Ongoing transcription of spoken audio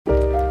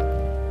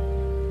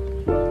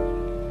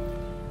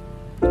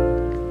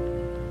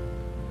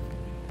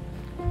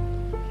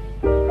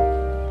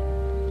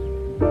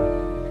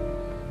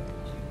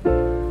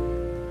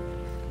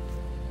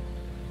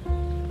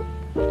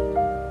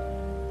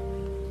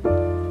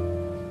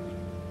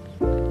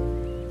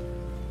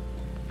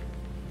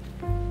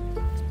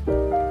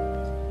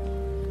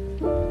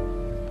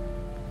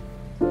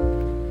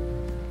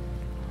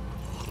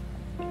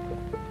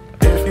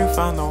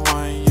found the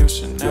one, you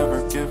should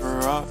never give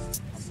her up.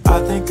 I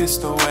think it's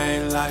the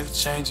way life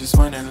changes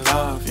when in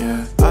love,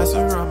 yeah. I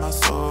surround my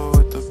soul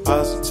with the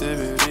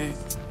positivity.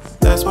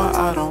 That's why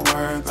I don't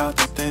worry about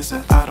the things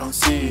that I don't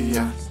see,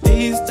 yeah.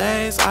 These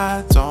days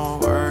I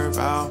don't worry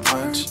about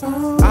much.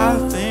 I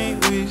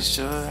think we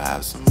should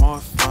have some more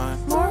fun.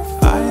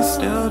 I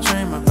still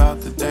dream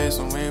about the days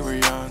when we were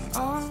young.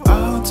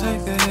 I'll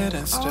take a hit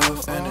and still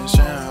finish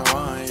in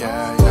one,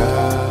 yeah,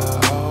 yeah.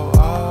 Oh,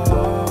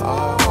 oh,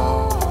 oh,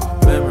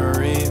 oh.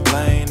 Memory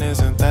lane,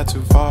 isn't that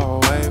too far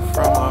away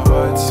from our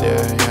hearts,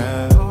 yeah,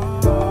 yeah.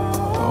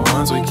 The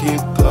ones we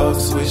keep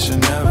close, we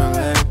should never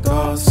let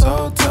go.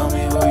 So tell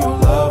me who you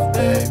love,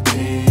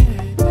 baby.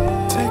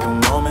 Take a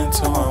moment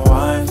to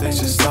unwind,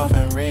 fix yourself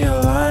and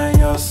realign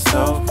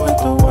yourself with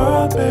the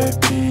world,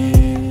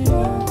 baby.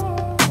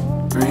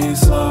 Breathe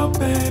slow,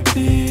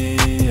 baby,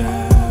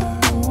 yeah.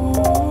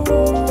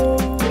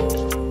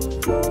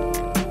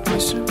 We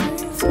should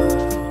breathe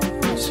slow,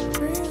 we should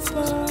breathe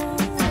slow,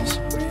 we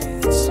should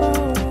breathe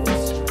slow.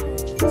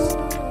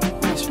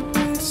 We should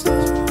breathe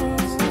slow,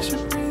 we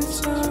should breathe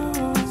slow,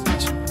 we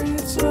should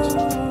breathe slow.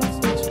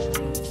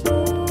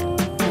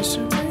 We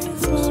should breathe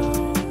slow,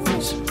 we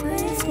should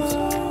breathe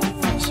slow,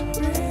 we should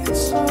breathe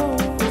slow.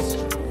 We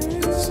should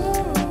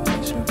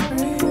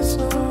breathe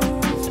slow,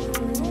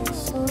 breathe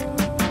slow.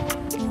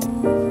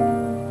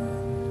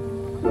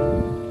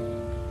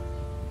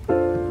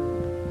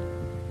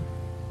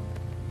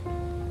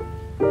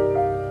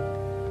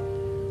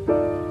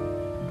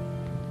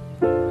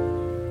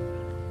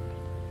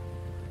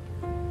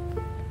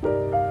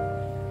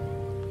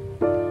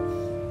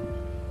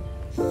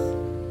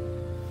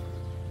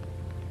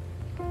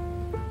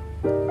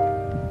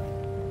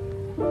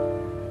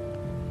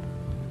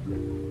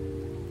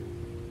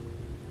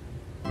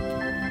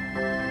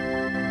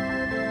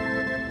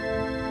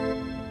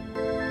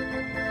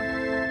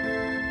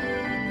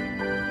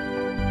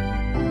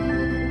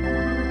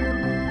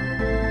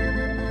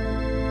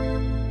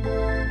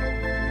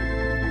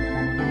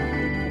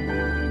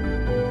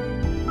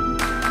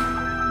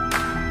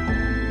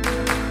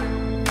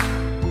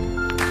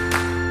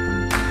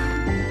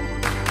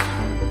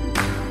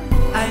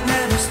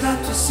 Stop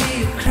to see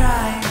you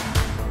cry.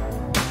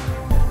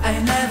 I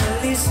never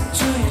listen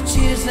to your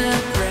tears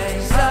and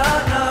praise. Oh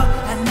no,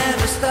 I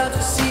never stop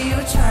to see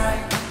you try.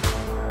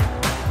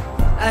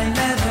 I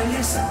never